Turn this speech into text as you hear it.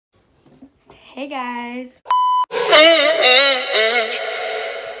Hey guys! I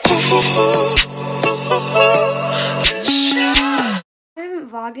haven't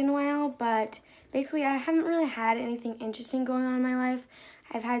vlogged in a while, but basically I haven't really had anything interesting going on in my life.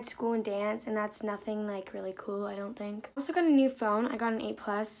 I've had school and dance, and that's nothing like really cool, I don't think. I also got a new phone. I got an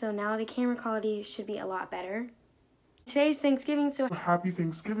 8+, so now the camera quality should be a lot better. Today's Thanksgiving, so happy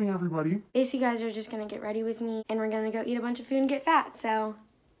Thanksgiving, everybody. basically you guys are just gonna get ready with me, and we're gonna go eat a bunch of food and get fat, so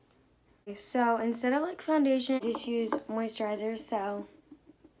instead of like foundation, just use moisturizer. So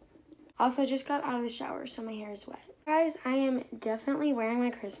also just got out of the shower, so my hair is wet. Guys, I am definitely wearing my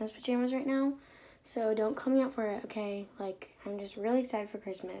Christmas pajamas right now, so don't call me out for it, okay? Like, I'm just really excited for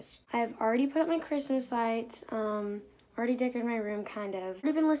Christmas. I've already put up my Christmas lights, already decorated my room, kind of.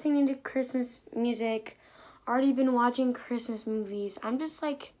 Already been listening to Christmas music, already been watching Christmas movies. I'm just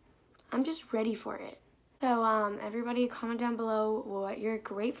ready for it. So, everybody comment down below what you're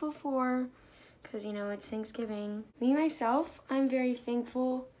grateful for, because, you know, it's Thanksgiving. Me, myself, I'm very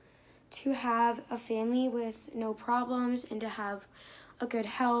thankful to have a family with no problems and to have a good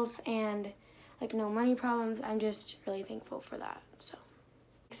health and, like, no money problems. I'm just really thankful for that, so.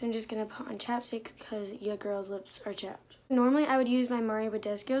 Next, I'm just going to put on chapstick because your girl's lips are chapped. Normally, I would use my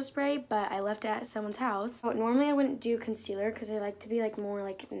Vsco spray, but I left it at someone's house. So normally, I wouldn't do concealer because I like to be, like, more,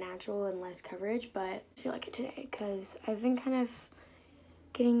 like, natural and less coverage, but I feel like it today because I've been kind of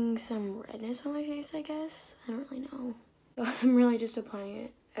getting some redness on my face, I guess. I don't really know. So I'm really just applying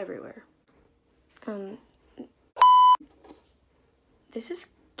it everywhere. This is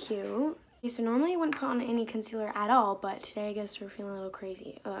cute. Okay, so normally I wouldn't put on any concealer at all, but today I guess we're feeling a little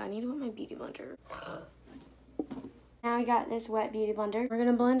crazy. I need to put my beauty blender. Now I got this wet beauty blender. We're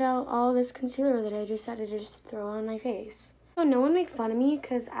gonna blend out all this concealer that I decided to just throw on my face. So no one make fun of me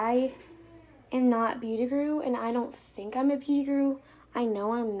because I am not beauty guru and I don't think I'm a beauty guru. I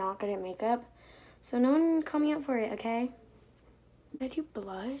know I'm not good at makeup. So no one call me out for it, okay? Did I do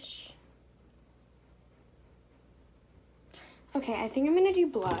blush? Okay, I think I'm gonna do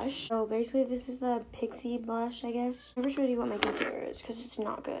blush. So basically this is the Pixie blush, I guess. I never showed you what my concealer is because it's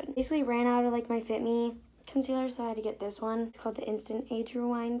not good. Basically ran out of like my Fit Me concealer, so I had to get this one. It's called the Instant Age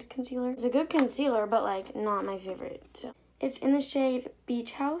Rewind Concealer. It's a good concealer, but like not my favorite. So it's in the shade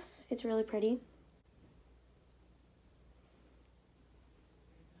Beach House. It's really pretty.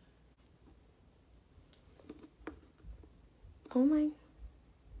 Oh my.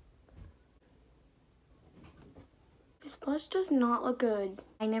 This blush does not look good.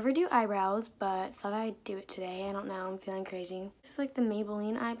 I never do eyebrows, but thought I'd do it today. I don't know, I'm feeling crazy. This is like the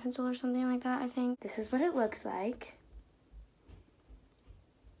Maybelline eye pencil or something like that, I think. This is what it looks like.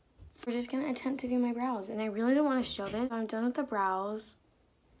 We're just gonna attempt to do my brows, and I really don't want to show this. I'm done with the brows.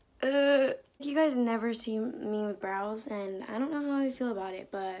 You guys never see me with brows, and I don't know how I feel about it,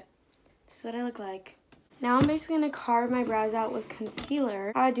 but this is what I look like. Now I'm basically gonna carve my brows out with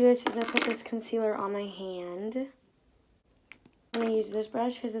concealer. How I do this is I put this concealer on my hand. I'm going to use this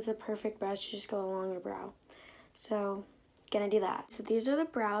brush because it's a perfect brush to just go along your brow. So, gonna do that. So these are the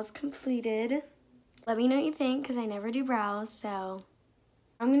brows completed. Let me know what you think because I never do brows. So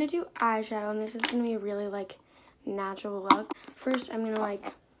I'm going to do eyeshadow, and this is going to be a really like natural look. First, I'm going to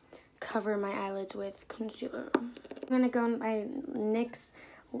like cover my eyelids with concealer. I'm going to go in my NYX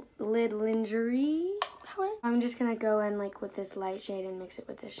Lid Lingerie palette. I'm just going to go in like with this light shade and mix it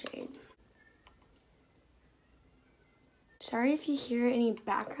with this shade. Sorry if you hear any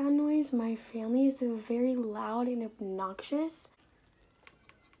background noise. My family is very loud and obnoxious.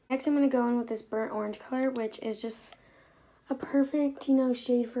 Next, I'm going to go in with this burnt orange color, which is just a perfect, you know,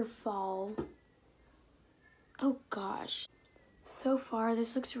 shade for fall. Oh gosh. So far,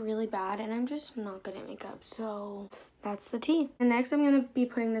 this looks really bad, and I'm just not good at makeup, so that's the tea. And next, I'm going to be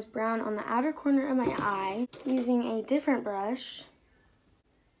putting this brown on the outer corner of my eye using a different brush.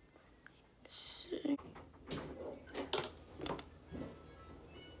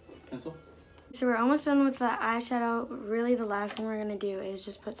 Pencil? So we're almost done with the eyeshadow. Really, the last thing we're going to do is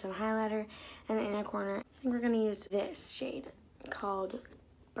just put some highlighter in the inner corner. I think we're going to use this shade called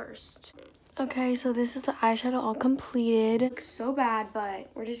Burst. Okay, so this is the eyeshadow all completed. It looks so bad, but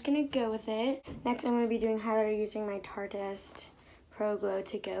we're just going to go with it. Next, I'm going to be doing highlighter using my Tarteist Pro Glow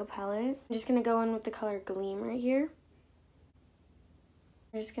To Go palette. I'm just going to go in with the color Gleam right here.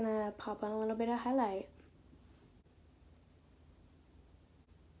 I'm just going to pop on a little bit of highlight.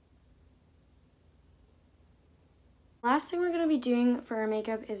 Last thing we're going to be doing for our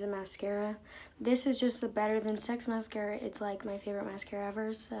makeup is a mascara. This is just the Better Than Sex mascara. It's like my favorite mascara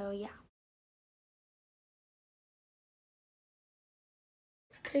ever, so yeah.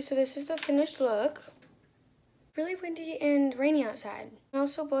 Okay, so this is the finished look. Really windy and rainy outside. I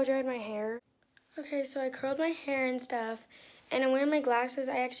also blow dried my hair. Okay, so I curled my hair and stuff, and I'm wearing my glasses.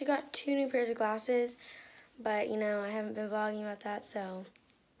 I actually got 2 new pairs of glasses, but, you know, I haven't been vlogging about that, so.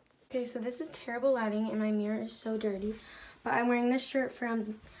 Okay, so this is terrible lighting, and my mirror is so dirty, but I'm wearing this shirt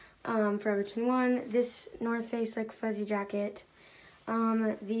from Forever 21, this North Face, like, fuzzy jacket,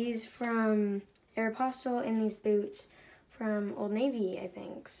 these from Aeropostale, and these boots from Old Navy, I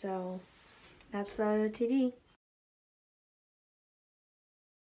think, so that's the TD.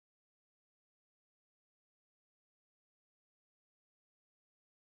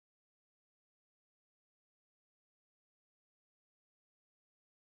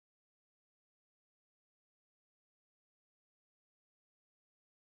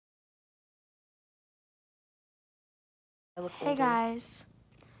 Hey guys,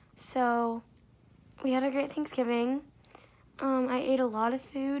 so we had a great Thanksgiving. I ate a lot of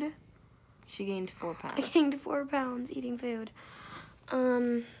food. She gained 4 pounds. I gained 4 pounds eating food.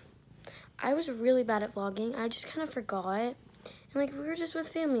 I was really bad at vlogging. I just kind of forgot. And like, we were just with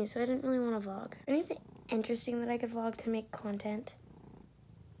family, so I didn't really want to vlog. Anything interesting that I could vlog to make content?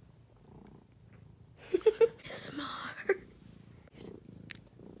 Smart.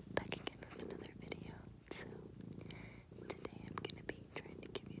 Back again with another video. So, today I'm going to be trying to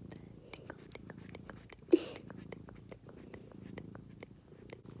give you the tingles.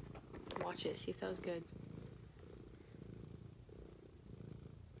 Watch it, see if that was good.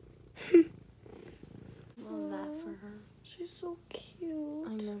 Love that for her. She's so cute.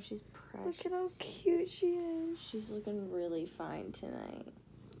 I know, she's precious. Look at how cute she is. She's looking really fine tonight.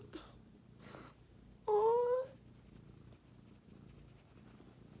 Aww.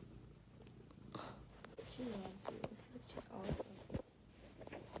 She loves you. I feel like she's awesome.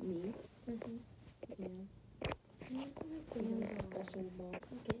 Me? Mm-hmm. Yeah. I don't like the ones on the ball. So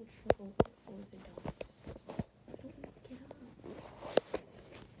I get in trouble with the dogs. I don't want to get up.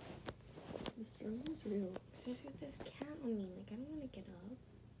 The struggle is real. Especially with this cat on me. Like, I don't want to get up.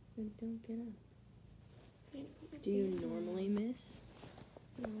 Then don't get up. I need to put my Do you feet on. normally miss?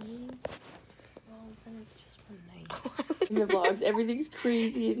 No. Well, then it's just one night. In the vlogs, everything's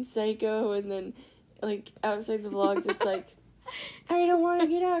crazy and psycho, and then, like, outside the vlogs, it's like, I don't want to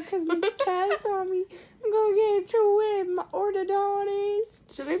get out because my cat's on me. I'm going to get into with my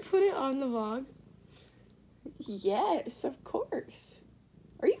orthodontist. Should I put it on the vlog? Yes, of course.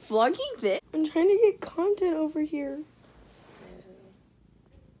 Are you vlogging this? I'm trying to get content over here.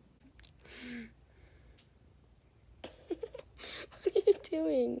 What are you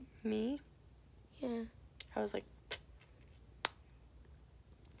doing? Me? Yeah. I was like,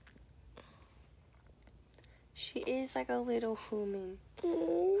 she is like a little human.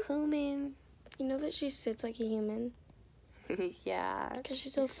 Human. You know that she sits like a human? Yeah. Because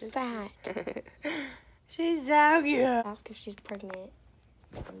she's so fat. She's so cute. Ask if she's pregnant.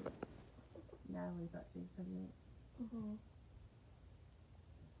 Natalie thought she was pregnant.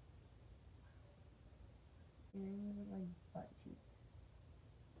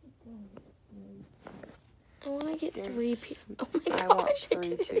 I want to get There's- 3 people. Oh my I gosh, want I 3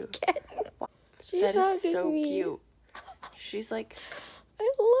 did it too. again. She's That is hugging so me. cute. She's like,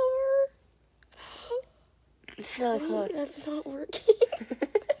 I love so her. cool. That's not working.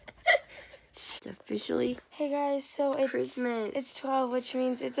 It's officially Hey guys, so it's Christmas. It's 12, which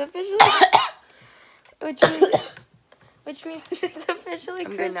means it's officially which means it's officially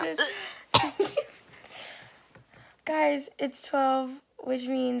I'm good now. Christmas. Guys, it's 12, which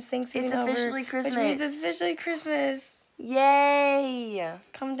means Thanksgiving It's officially over, which means it's Christmas. officially Christmas. Yay!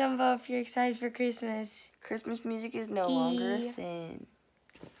 Comment down below if you're excited for Christmas. Christmas music is no longer a sin.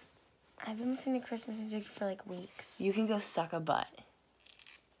 I've been listening to Christmas music for like weeks. You can go suck a butt.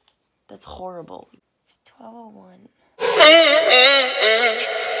 That's horrible. It's 12:01.